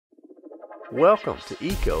Welcome to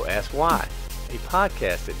ECO Ask Why, a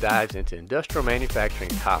podcast that dives into industrial manufacturing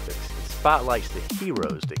topics and spotlights the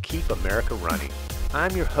heroes that keep America running.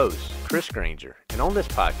 I'm your host, Chris Granger, and on this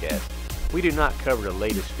podcast, we do not cover the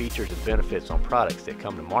latest features and benefits on products that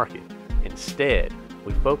come to market. Instead,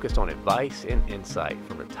 we focus on advice and insight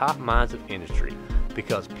from the top minds of industry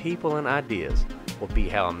because people and ideas will be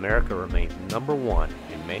how America remains number one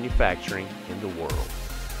in manufacturing in the world.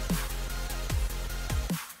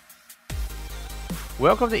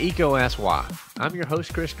 Welcome to ECO Ask Why. I'm your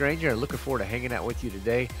host, Chris Granger, and looking forward to hanging out with you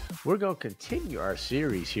today. We're going to continue our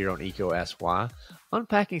series here on ECO Ask Why,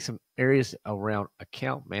 unpacking some areas around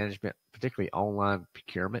account management, particularly online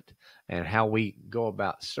procurement, and how we go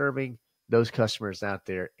about serving those customers out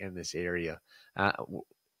there in this area.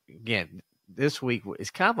 Again, this week is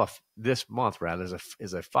kind of this month rather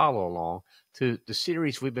is a follow along to the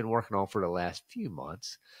series we've been working on for the last few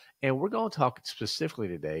months, and we're going to talk specifically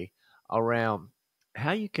today around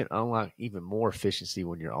how you can unlock even more efficiency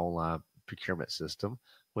when your online procurement system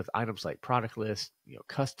with items like product lists,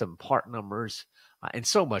 custom part numbers, and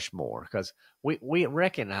so much more. Because we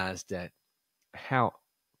recognize that how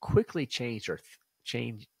quickly things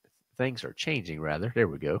are changing. Rather, there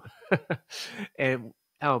we go, and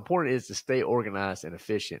how important it is to stay organized and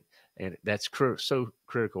efficient, and that's so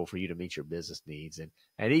critical for you to meet your business needs. And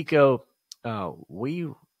at ECO, we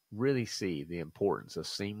really see the importance of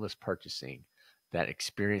seamless purchasing, that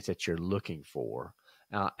experience that you're looking for.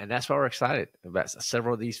 And that's why we're excited about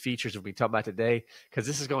several of these features we'll be talking about today, because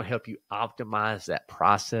this is going to help you optimize that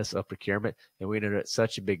process of procurement. And we know it's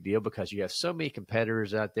such a big deal because you have so many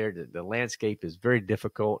competitors out there. The landscape is very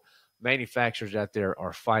difficult. Manufacturers out there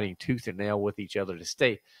are fighting tooth and nail with each other to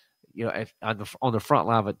stay, on the front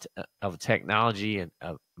line of technology and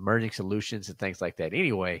emerging solutions and things like that.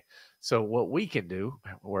 Anyway, so what we can do,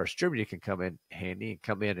 where a distributor can come in handy and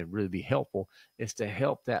come in and really be helpful, is to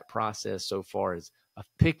help that process so far as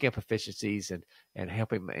picking up efficiencies and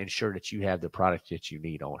helping ensure that you have the product that you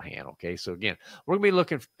need on hand. Okay, so again, we're going to be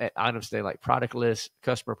looking at items today like product lists,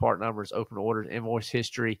 customer part numbers, open orders, invoice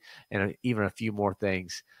history, and even a few more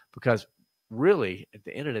things, because really, at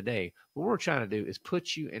the end of the day, what we're trying to do is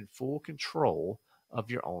put you in full control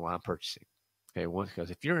of your online purchasing. Okay,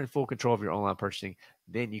 because if you're in full control of your online purchasing,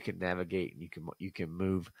 then you can navigate and you can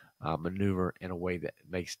move, maneuver in a way that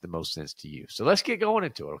makes the most sense to you. So let's get going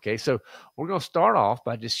into it. Okay, so we're going to start off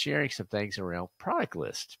by just sharing some things around product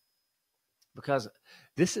list, because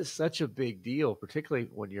this is such a big deal, particularly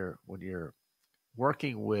when you're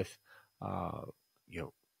working with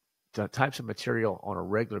the types of material on a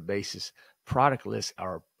regular basis. Product lists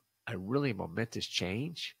are a really momentous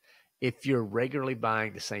change if you're regularly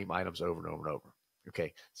buying the same items over and over and over.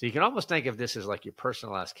 Okay, so you can almost think of this as like your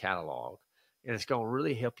personalized catalog, and it's going to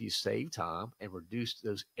really help you save time and reduce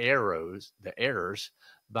the errors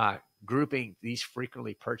by grouping these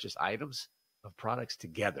frequently purchased items of products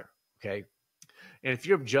together. Okay, and if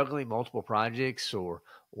you're juggling multiple projects or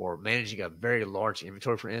managing a very large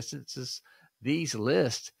inventory, for instances, these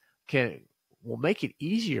lists will make it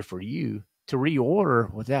easier for you to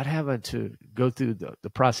reorder without having to go through the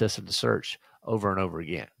process of the search over and over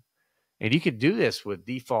again. And you can do this with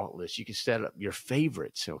default lists. You can set up your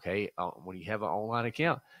favorites, okay? When you have an online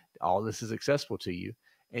account, all this is accessible to you.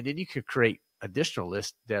 And then you can create additional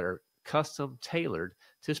lists that are custom tailored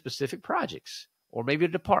to specific projects, or maybe a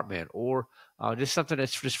department, or just something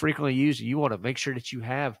that's just frequently used. You want to make sure that you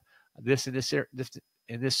have this in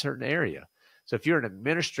this certain area. So if you're an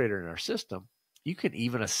administrator in our system, you can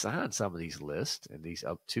even assign some of these lists and these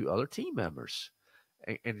up to other team members.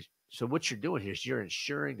 And so what you're doing here is you're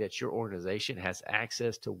ensuring that your organization has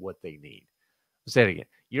access to what they need. I'll say it again.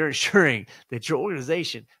 You're ensuring that your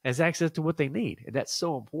organization has access to what they need. And that's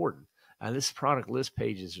so important. This product list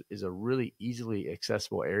page is a really easily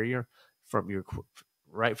accessible area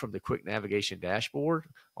right from the quick navigation dashboard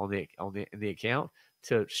in the account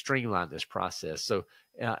to streamline this process. So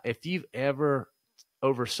if you've ever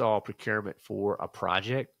oversaw procurement for a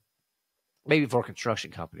project, maybe for a construction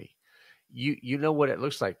company, you know what it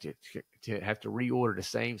looks like to have to reorder the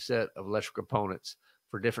same set of electrical components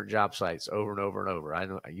for different job sites over and over and over. I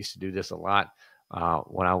know I used to do this a lot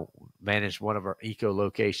when I managed one of our eco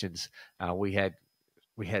locations. We had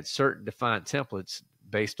certain defined templates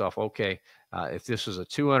based off, if this was a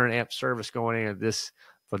 200 amp service going in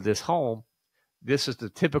for this home, this is the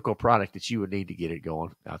typical product that you would need to get it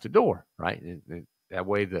going out the door, right? And that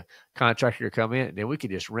way the contractor will come in, and then we can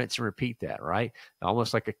just rinse and repeat that, right?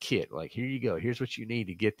 Almost like a kit. Like, here you go. Here's what you need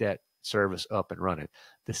to get that service up and running.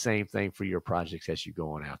 The same thing for your projects as you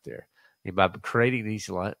go on out there. And by creating these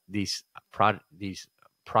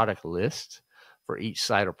product lists for each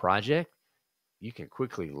site or project, you can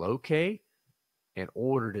quickly locate and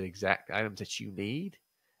order the exact items that you need.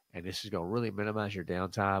 And this is going to really minimize your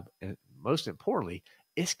downtime. And most importantly,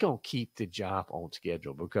 it's going to keep the job on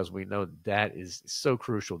schedule, because we know that is so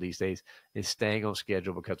crucial these days, is staying on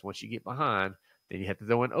schedule, because once you get behind, then you have to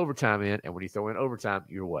throw in overtime in. And when you throw in overtime,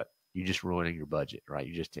 you're what? You're just ruining your budget, right?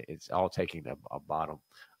 It's all taking a bottom,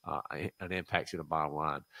 an impact to the bottom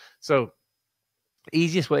line. So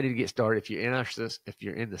easiest way to get started, if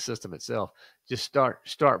you're in the system itself, just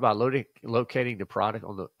start by locating the product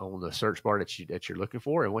on the search bar that you're looking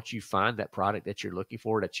for. And once you find that product that you're looking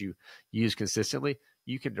for, that you use consistently,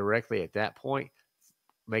 you can directly at that point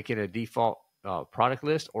make it a default product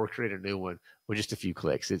list or create a new one with just a few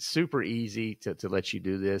clicks. It's super easy to let you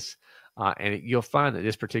do this. And you'll find that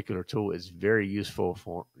this particular tool is very useful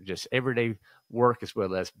for just everyday work as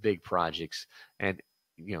well as big projects. And,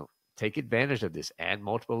 take advantage of this. Add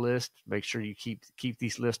multiple lists. Make sure you keep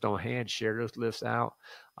these lists on hand. Share those lists out,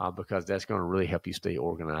 because that's going to really help you stay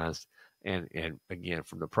organized. And again,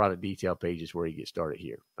 from the product detail page is where you get started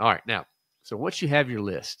here. All right, now, so once you have your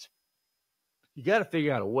list, you got to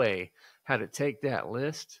figure out a way how to take that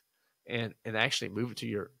list and actually move it to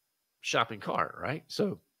your shopping cart, right?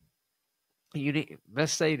 So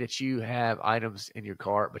let's say that you have items in your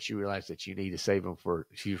cart, but you realize that you need to save them for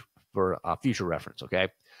future reference, okay?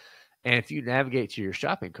 And if you navigate to your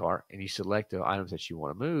shopping cart and you select the items that you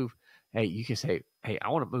want to move, hey, you can say, hey, I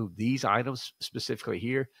want to move these items specifically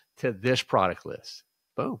here to this product list.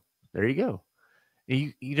 Boom, there you go.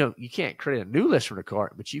 And you can't create a new list from the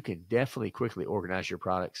cart, but you can definitely quickly organize your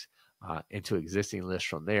products into existing lists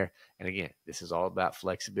from there. And again, this is all about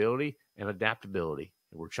flexibility and adaptability.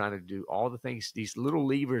 And we're trying to do all the things, these little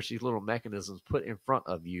levers, these little mechanisms put in front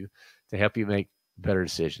of you to help you make better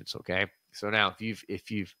decisions, okay? So now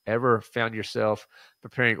if you've ever found yourself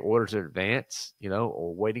preparing orders in advance,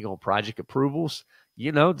 or waiting on project approvals,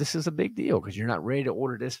 this is a big deal, because you're not ready to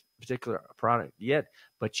order this particular product yet,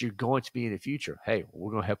 but you're going to be in the future. Hey,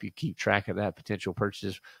 we're going to help you keep track of that potential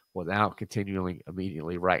purchase without continuing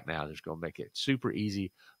immediately right now. It's going to make it super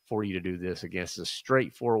easy for you to do this. Again, it's a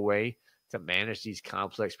straightforward way to manage these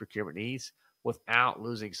complex procurement needs without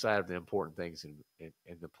losing sight of the important things and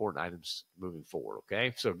the important items moving forward,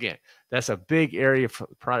 okay? So again, that's a big area for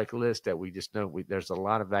the product list that we just know there's a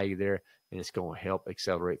lot of value there, and it's going to help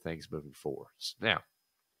accelerate things moving forward. Now,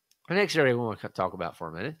 the next area we want to talk about for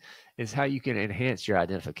a minute is how you can enhance your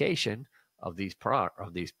identification of these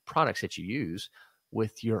products that you use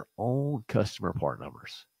with your own customer part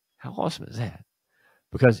numbers. How awesome is that?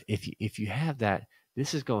 Because if you have that,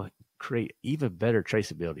 this is going to create even better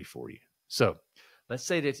traceability for you. So let's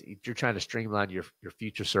say that you're trying to streamline your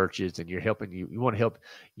future searches, and you want to help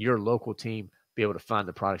your local team be able to find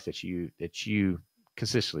the products that you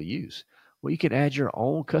consistently use. Well, you can add your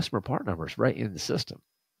own customer part numbers right in the system,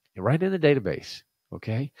 right in the database.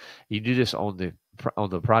 Okay, you do this on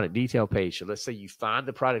the product detail page. So let's say you find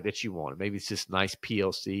the product that you want. Maybe it's this nice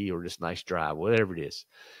PLC or this nice drive, whatever it is.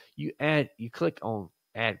 You click on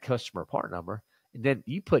add customer part number, and then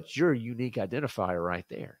you put your unique identifier right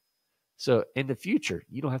there. So in the future,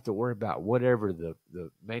 you don't have to worry about whatever the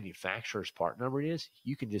manufacturer's part number is.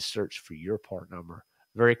 You can just search for your part number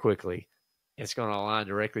very quickly. It's going to align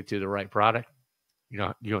directly to the right product.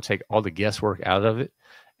 You're going to take all the guesswork out of it.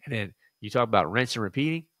 And then you talk about rinse and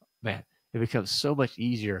repeating. Man, it becomes so much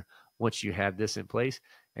easier once you have this in place,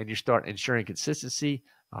 and you start ensuring consistency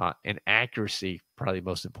and accuracy, probably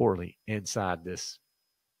most importantly, inside the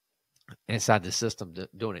system,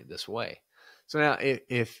 doing it this way. So now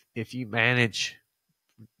if you manage,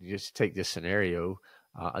 just take this scenario,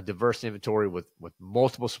 a diverse inventory with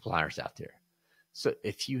multiple suppliers out there. So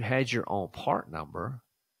if you had your own part number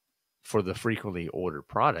for the frequently ordered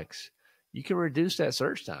products, you can reduce that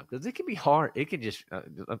search time, because it can be hard. It can just,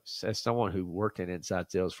 as someone who worked in inside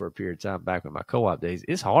sales for a period of time back in my co-op days,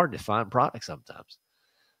 it's hard to find products sometimes.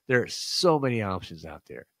 There are so many options out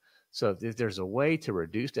there. So if there's a way to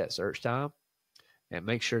reduce that search time and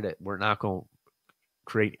make sure that we're not going to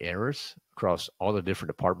create errors across all the different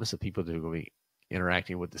departments of people that are going to be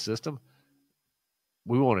interacting with the system,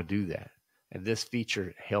 we want to do that. And this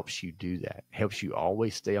feature helps you do that, helps you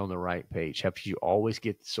always stay on the right page, helps you always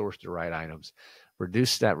get sourced the right items,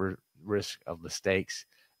 reduce that risk of mistakes,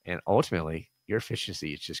 and ultimately your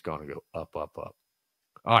efficiency is just going to go up, up, up.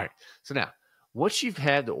 All right. So now, once you've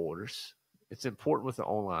had the orders, it's important with the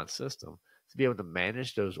online system to be able to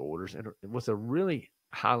manage those orders and with a really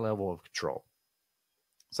high level of control.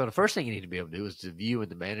 So the first thing you need to be able to do is to view and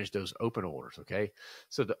to manage those open orders, okay?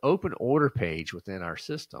 So the open order page within our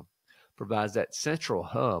system provides that central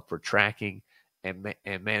hub for tracking and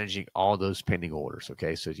managing all those pending orders.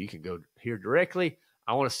 Okay, so you can go here directly.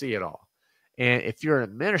 I want to see it all. And if you're an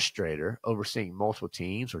administrator overseeing multiple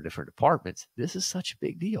teams or different departments, this is such a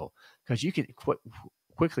big deal because you can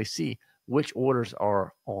quickly see which orders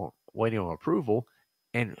are waiting on approval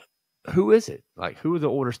and who is it? Like, who are the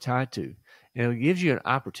orders tied to? And it gives you an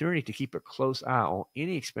opportunity to keep a close eye on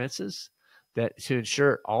any expenses that to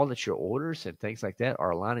ensure all that your orders and things like that are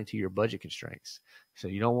aligning to your budget constraints. So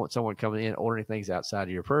you don't want someone coming in ordering things outside of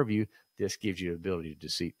your purview. This gives you the ability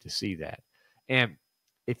to see that. And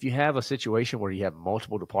if you have a situation where you have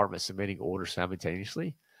multiple departments submitting orders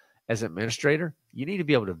simultaneously, as an administrator, you need to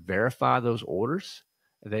be able to verify those orders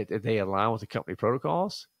that they align with the company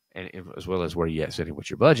protocols, and as well as where you're sitting with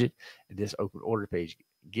your budget. And this open order page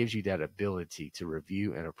gives you that ability to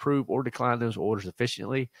review and approve or decline those orders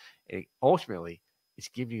efficiently. And ultimately, it's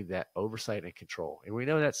giving you that oversight and control. And we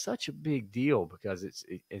know that's such a big deal because it's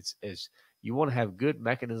you want to have good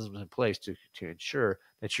mechanisms in place to ensure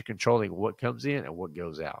that you're controlling what comes in and what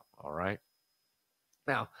goes out. All right.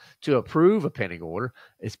 Now, to approve a pending order,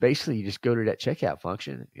 it's basically you just go to that checkout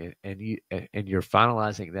function and you're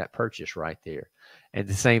finalizing that purchase right there. And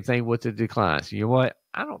the same thing with the declines. You know what?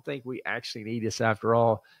 I don't think we actually need this after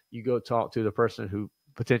all. You go talk to the person who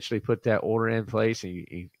potentially put that order in place and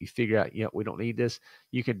you figure out, we don't need this.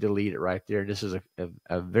 You can delete it right there. And this is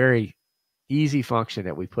a very easy function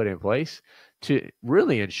that we put in place to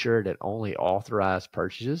really ensure that only authorized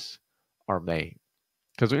purchases are made.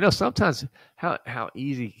 Because we know sometimes how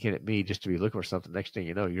easy can it be just to be looking for something. Next thing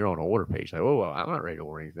you know, you're on an order page. Like, oh, well, I'm not ready to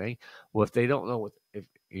order anything. Well, if they don't know if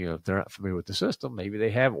they're not familiar with the system, maybe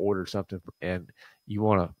they have ordered something, and you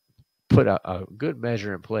want to put a good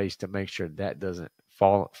measure in place to make sure that doesn't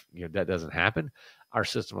fall. That doesn't happen. Our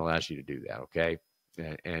system allows you to do that. Okay,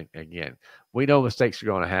 and again, we know mistakes are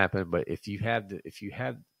going to happen, but if you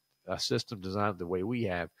have a system designed the way we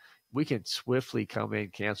have, we can swiftly come in,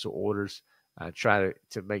 cancel orders. Try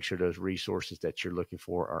to make sure those resources that you're looking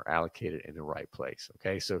for are allocated in the right place.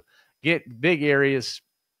 Okay, so get big areas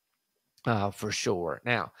for sure.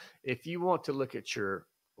 Now, if you want to look at your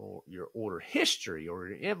order history or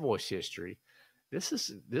your invoice history,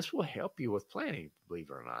 this will help you with planning, believe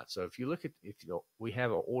it or not. So if you look at we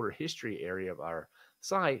have an order history area of our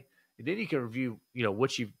site, and then you can review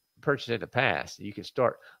what you've purchased in the past. You can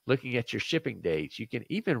start looking at your shipping dates. You can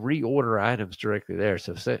even reorder items directly there.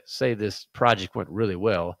 So say this project went really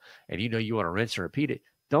well and you want to rinse and repeat it.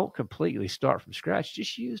 Don't completely start from scratch.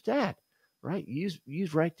 Just use that, right?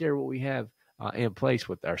 Use right there what we have in place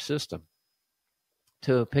with our system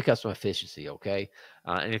to pick up some efficiency, okay?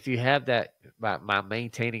 And if you have that, by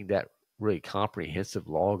maintaining that really comprehensive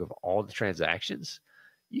log of all the transactions,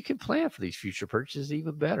 you can plan for these future purchases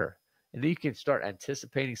even better. And then you can start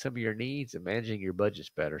anticipating some of your needs and managing your budgets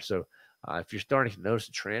better. So if you're starting to notice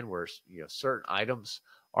a trend where certain items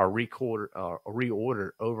are reordered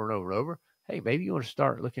over and over and over, hey, maybe you want to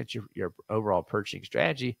start looking at your overall purchasing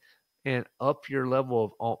strategy and up your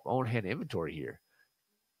level of on-hand inventory here.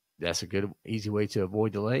 That's a good, easy way to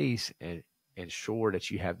avoid delays and ensure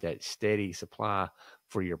that you have that steady supply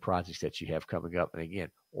for your projects that you have coming up. And again,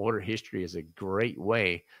 order history is a great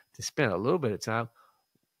way to spend a little bit of time.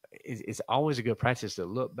 It's always a good practice to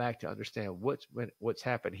look back to understand what's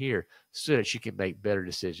happened here so that you can make better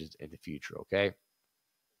decisions in the future. Okay.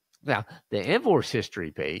 Now, the invoice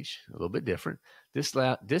history page, a little bit different. This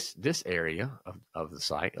area of the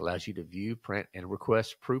site allows you to view, print, and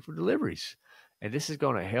request proof of deliveries. And this is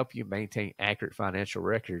going to help you maintain accurate financial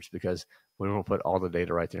records because we want to put all the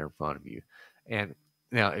data right there in front of you. And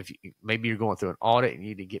now, if maybe you're going through an audit and you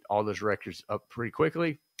need to get all those records up pretty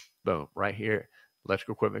quickly, boom, right here.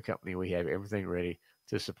 Electrical equipment company, we have everything ready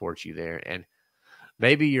to support you there. And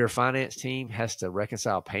maybe your finance team has to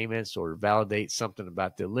reconcile payments or validate something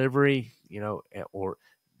about delivery, or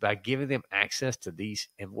by giving them access to these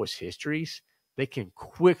invoice histories, they can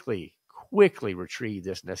quickly retrieve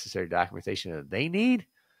this necessary documentation that they need.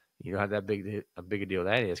 You know how that big a deal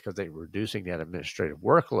that is because they're reducing that administrative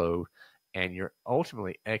workload and you're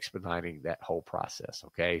ultimately expediting that whole process.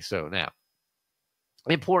 Okay, so now,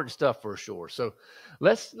 important stuff for sure. So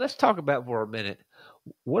let's talk about for a minute.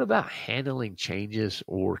 What about handling changes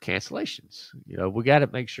or cancellations? We got to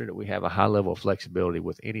make sure that we have a high level of flexibility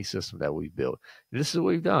with any system that we build. And this is what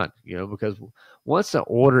we've done, because once an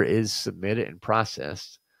order is submitted and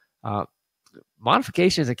processed,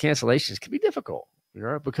 modifications and cancellations can be difficult,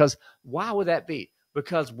 because why would that be?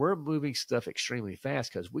 Because we're moving stuff extremely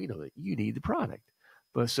fast because we know that you need the product.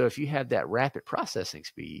 But so if you have that rapid processing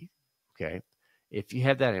speed, okay, if you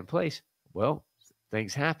have that in place, well,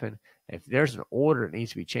 things happen. If there's an order that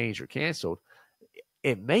needs to be changed or canceled,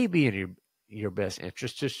 it may be in your best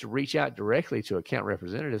interest just to reach out directly to account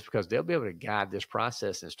representatives, because they'll be able to guide this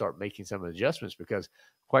process and start making some adjustments, because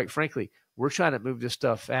quite frankly, we're trying to move this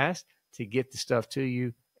stuff fast to get the stuff to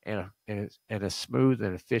you in a smooth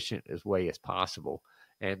and efficient as way as possible.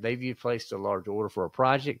 And maybe you placed a large order for a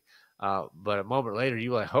project, but a moment later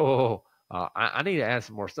you're like, I need to add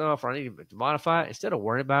some more stuff, or I need to modify it. Instead of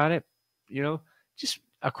worrying about it, just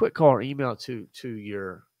a quick call or email to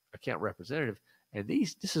your account representative. And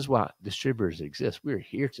this is why distributors exist. We're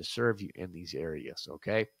here to serve you in these areas.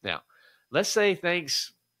 Okay. Now, let's say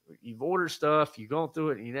you've ordered stuff, you've gone through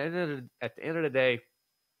it, and at the end of the day,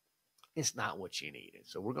 it's not what you needed.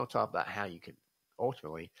 So we're going to talk about how you can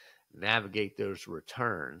ultimately navigate those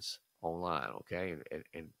returns online. Okay.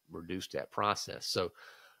 And reduce that process. So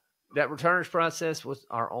that returns process with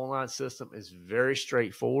our online system is very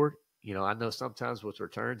straightforward. I know sometimes with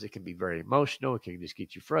returns, it can be very emotional. It can just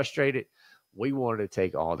get you frustrated. We wanted to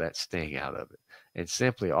take all that sting out of it. And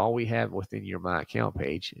simply all we have within your My Account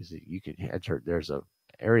page is that you can enter, there's an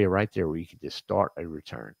area right there where you can just start a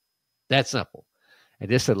return. That's simple. And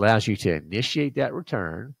this allows you to initiate that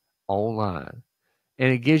return online.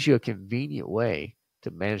 And it gives you a convenient way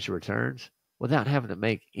to manage the returns without having to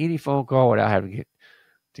make any phone call, without having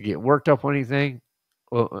to get worked up on anything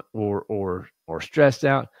or stressed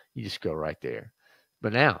out. You just go right there.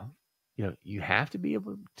 But now, you have to be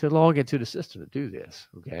able to log into the system to do this,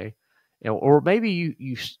 okay? Or maybe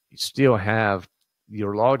you still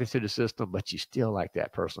you're logged into the system, but you still like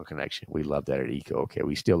that personal connection. We love that at Eco, okay?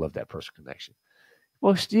 We still love that personal connection.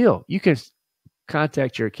 Well, still, you can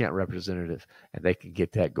contact your account representative, and they can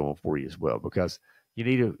get that going for you as well, because you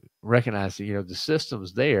need to recognize that, the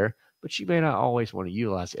system's there, but you may not always want to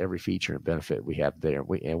utilize every feature and benefit we have there.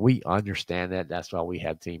 We understand that. That's why we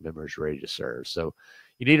have team members ready to serve. So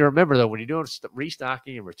you need to remember, though, when you're doing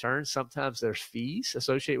restocking and returns, sometimes there's fees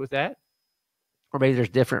associated with that, or maybe there's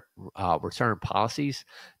different return policies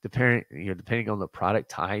depending on the product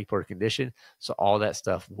type or condition. So all that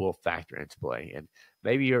stuff will factor into play. And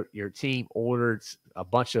maybe your team ordered a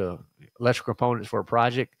bunch of electrical components for a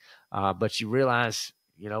project, but you realize,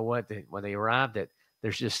 that when they arrived, that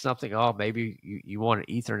there's just something off. Maybe you want an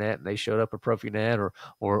Ethernet and they showed up a Profinet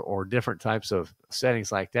or different types of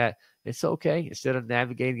settings like that. It's okay. Instead of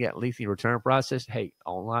navigating that lengthy return process, hey,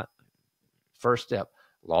 online, first step,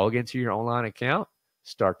 log into your online account,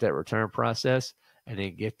 start that return process, and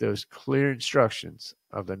then get those clear instructions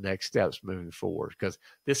of the next steps moving forward. Because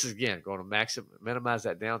this is, again, going to minimize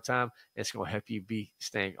that downtime. It's going to help you be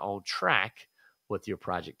staying on track with your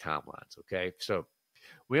project timelines. Okay. So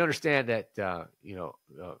we understand that,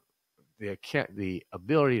 the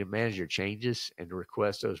ability to manage your changes and to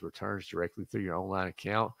request those returns directly through your online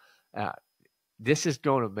account, this is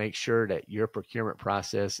going to make sure that your procurement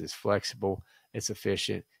process is flexible, it's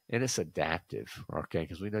efficient, and it's adaptive, okay?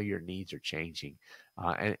 Because we know your needs are changing.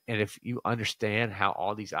 And if you understand how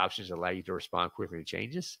all these options allow you to respond quickly to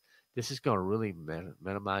changes, this is going to really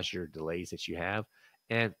minimize your delays that you have.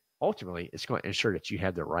 And ultimately, it's going to ensure that you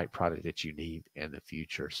have the right product that you need in the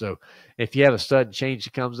future. So if you have a sudden change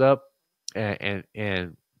that comes up and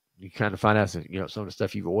you kind of find out that, some of the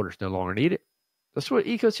stuff you've ordered is no longer needed, that's what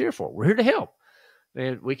Eco's here for. We're here to help.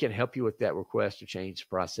 And we can help you with that request or change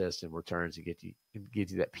process and returns and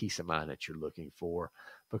give you that peace of mind that you're looking for.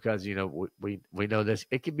 Because, we know this,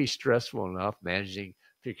 it can be stressful enough managing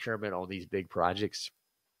procurement on these big projects.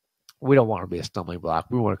 We don't want to be a stumbling block.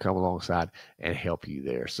 We want to come alongside and help you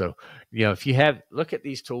there. So, if you look at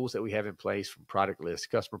these tools that we have in place, from product lists,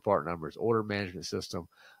 customer part numbers, order management system,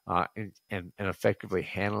 and effectively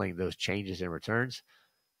handling those changes and returns,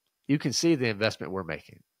 you can see the investment we're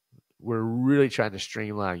making. We're really trying to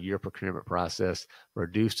streamline your procurement process,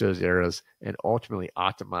 reduce those errors, and ultimately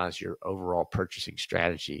optimize your overall purchasing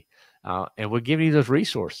strategy. And we're giving you those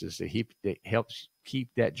resources that helps keep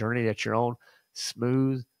that journey that you're on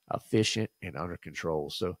smooth, efficient, and under control.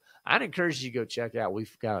 So I'd encourage you to go check out.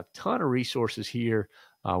 We've got a ton of resources here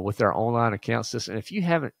with our online account system. And if you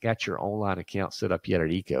haven't got your online account set up yet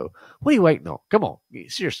at Eco, what are you waiting on? Come on,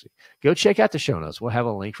 seriously, go check out the show notes. We'll have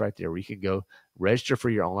a link right there where you can go register for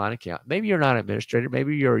your online account. Maybe you're not an administrator,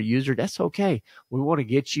 maybe you're a user. That's okay. We want to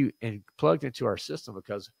get you plugged into our system,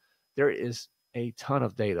 because there is a ton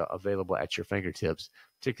of data available at your fingertips.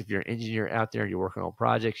 Particularly if you're an engineer out there and you're working on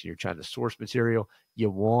projects and you're trying to source material, you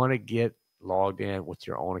want to get logged in with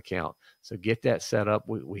your own account. So get that set up.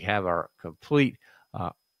 We have our complete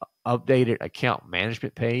updated account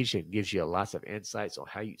management page. It gives you lots of insights on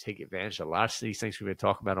how you take advantage of a lot of these things we've been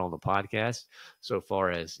talking about on the podcast, so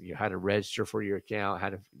far as how to register for your account,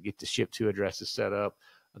 how to get the ship to addresses set up,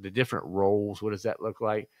 the different roles. What does that look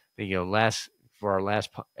like? And, last for our last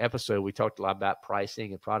episode, we talked a lot about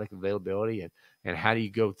pricing and product availability and how do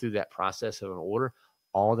you go through that process of an order.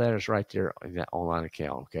 All that is right there in that online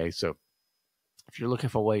account. Okay. So if you're looking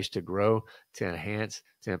for ways to grow, to enhance,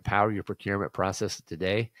 to empower your procurement process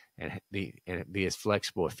today and be as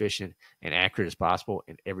flexible, efficient, and accurate as possible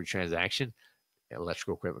in every transaction,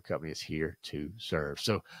 Electrical Equipment Company is here to serve.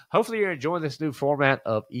 So hopefully you're enjoying this new format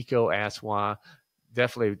of ECO Ask Why.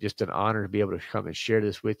 Definitely just an honor to be able to come and share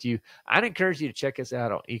this with you. I'd encourage you to check us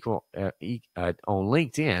out on on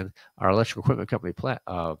LinkedIn, our Electrical Equipment Company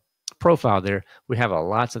profile there. We have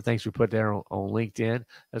lots of things we put there on LinkedIn,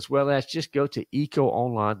 as well as just go to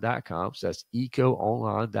ecoonline.com. So that's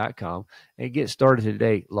ecoonline.com and get started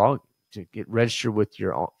today. To get registered with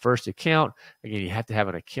your first account. Again, you have to have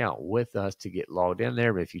an account with us to get logged in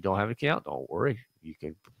there. But if you don't have an account, don't worry. You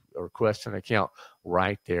can request an account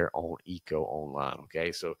right there on Eco Online.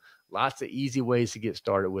 Okay, so lots of easy ways to get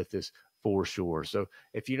started with this for sure. So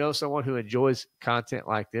if you know someone who enjoys content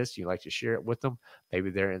like this, you like to share it with them. Maybe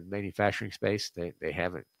they're in the manufacturing space. They're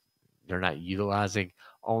not utilizing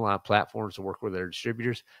online platforms to work with their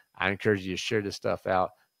distributors. I encourage you to share this stuff out.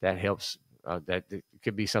 That helps. That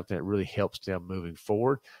could be something that really helps them moving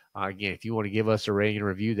forward. Again, if you want to give us a rating and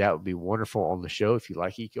review, that would be wonderful on the show. If you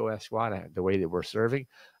like ECO Ask Why, the way that we're serving.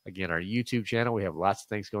 Again, our YouTube channel, we have lots of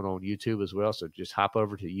things going on YouTube as well. So just hop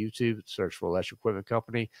over to YouTube, search for Electrical Equipment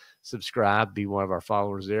Company, subscribe, be one of our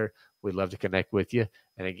followers there. We'd love to connect with you.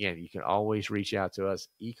 And again, you can always reach out to us,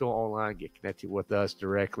 Eco Online, get connected with us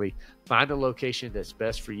directly. Find a location that's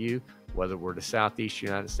best for you, whether we're the Southeast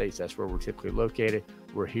United States, that's where we're typically located.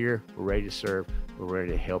 We're here, we're ready to serve, we're ready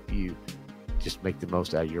to help you just make the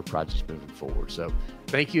most out of your projects moving forward. So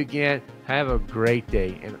thank you again. Have a great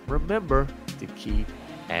day. And remember to keep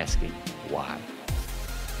asking why.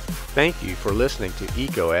 Thank you for listening to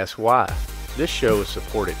ECO Ask Why. This show is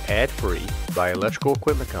supported ad-free by Electrical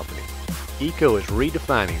Equipment Company. ECO is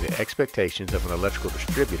redefining the expectations of an electrical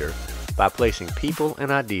distributor by placing people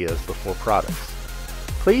and ideas before products.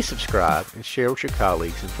 Please subscribe and share with your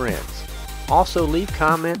colleagues and friends. Also, leave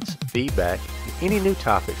comments, feedback, and any new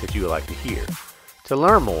topics that you would like to hear. To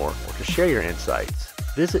learn more or to share your insights,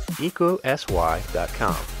 visit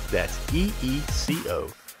ecosky.com. That's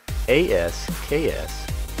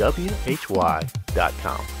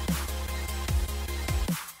EECOASKSWHY.com.